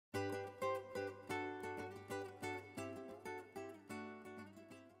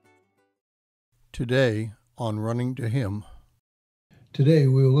Today on Running to Him. Today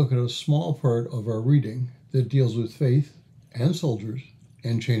we will look at a small part of our reading that deals with faith and soldiers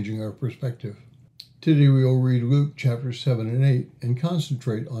and changing our perspective. Today we will read Luke chapter 7 and 8 and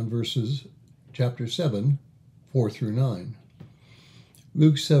concentrate on verses chapter 7, 4 through 9.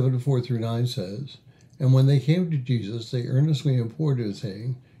 Luke 7, 4 through 9 says, "And when they came to Jesus, they earnestly implored him,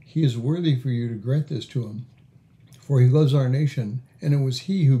 saying, 'He is worthy for you to grant this to him, for he loves our nation, and it was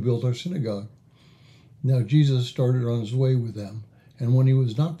he who built our synagogue.' Now Jesus started on his way with them, and when he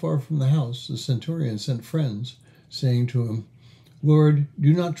was not far from the house, the centurion sent friends, saying to him, 'Lord,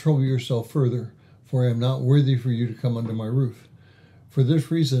 do not trouble yourself further, for I am not worthy for you to come under my roof. For this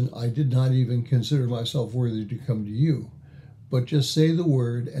reason I did not even consider myself worthy to come to you, but just say the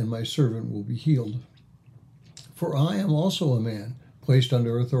word, and my servant will be healed. For I am also a man placed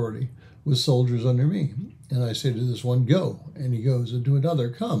under authority, with soldiers under me. And I say to this one, go, and he goes, and to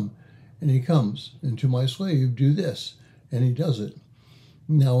another, come, and he comes, and to my slave, do this, and he does it.'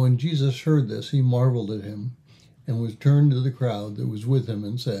 Now when Jesus heard this, he marveled at him, and was turned to the crowd that was with him,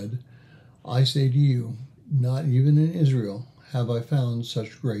 and said, 'I say to you, not even in Israel have I found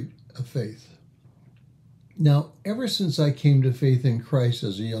such great a faith.'" Now, ever since I came to faith in Christ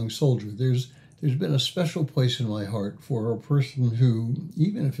as a young soldier, there's been a special place in my heart for a person who,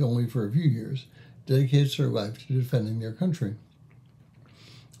 even if only for a few years, dedicates their life to defending their country.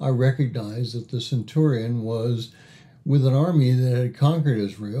 I recognize that the centurion was with an army that had conquered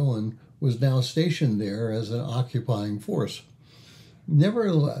Israel and was now stationed there as an occupying force.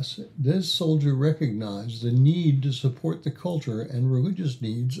 Nevertheless, this soldier recognized the need to support the culture and religious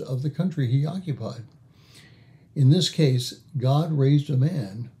needs of the country he occupied. In this case, God raised a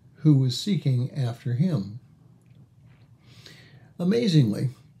man who was seeking after him.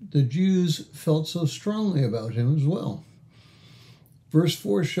 Amazingly, the Jews felt so strongly about him as well. Verse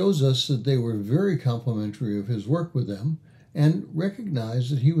 4 shows us that they were very complimentary of his work with them and recognized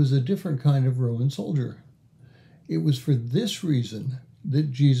that he was a different kind of Roman soldier. It was for this reason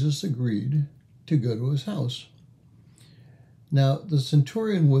that Jesus agreed to go to his house. Now, the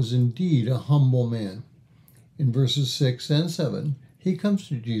centurion was indeed a humble man. In verses 6 and 7, he comes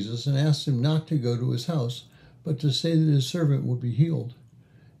to Jesus and asks him not to go to his house, but to say that his servant would be healed.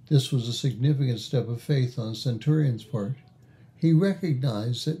 This was a significant step of faith on the centurion's part. He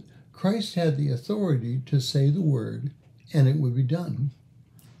recognized that Christ had the authority to say the word, and it would be done.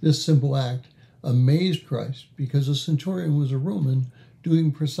 This simple act amazed Christ because the centurion was a Roman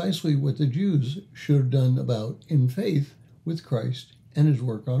doing precisely what the Jews should have done about in faith with Christ and his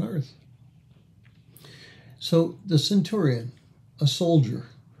work on earth. So the centurion, a soldier,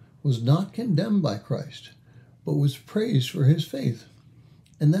 was not condemned by Christ, but was praised for his faith.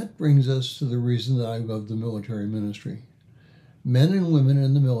 And that brings us to the reason that I love the military ministry. Men and women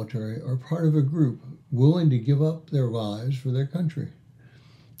in the military are part of a group willing to give up their lives for their country.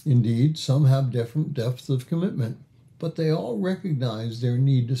 Indeed, some have different depths of commitment, but they all recognize their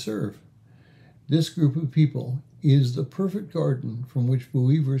need to serve. This group of people is the perfect garden from which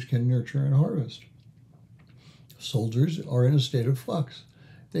believers can nurture and harvest. Soldiers are in a state of flux.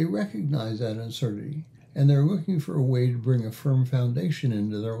 They recognize that uncertainty, and they're looking for a way to bring a firm foundation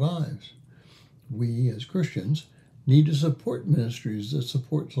into their lives. We, as Christians, need to support ministries that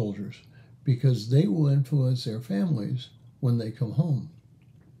support soldiers because they will influence their families when they come home.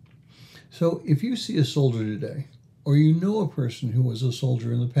 So if you see a soldier today, or you know a person who was a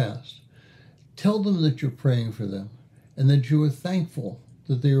soldier in the past, tell them that you're praying for them and that you are thankful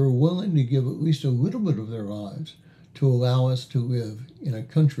that they are willing to give at least a little bit of their lives to allow us to live in a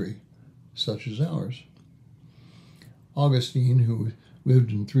country such as ours. Augustine, who lived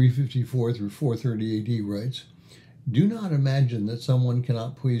in 354 through 430 AD, writes, "Do not imagine that someone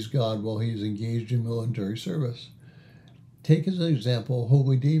cannot please God while he is engaged in military service. Take as an example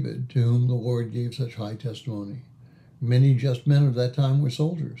holy David, to whom the Lord gave such high testimony. Many just men of that time were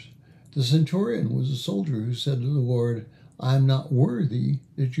soldiers. The centurion was a soldier who said to the Lord, 'I am not worthy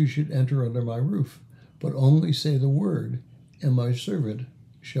that you should enter under my roof, but only say the word, and my servant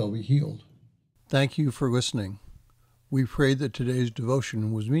shall be healed.'" Thank you for listening. We pray that today's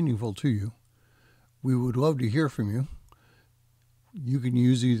devotion was meaningful to you. We would love to hear from you. You can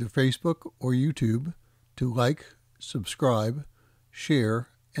use either Facebook or YouTube to like, subscribe, share,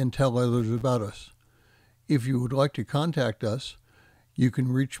 and tell others about us. If you would like to contact us, you can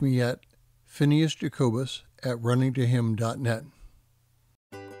reach me at phineasjacobus@runningtohim.net.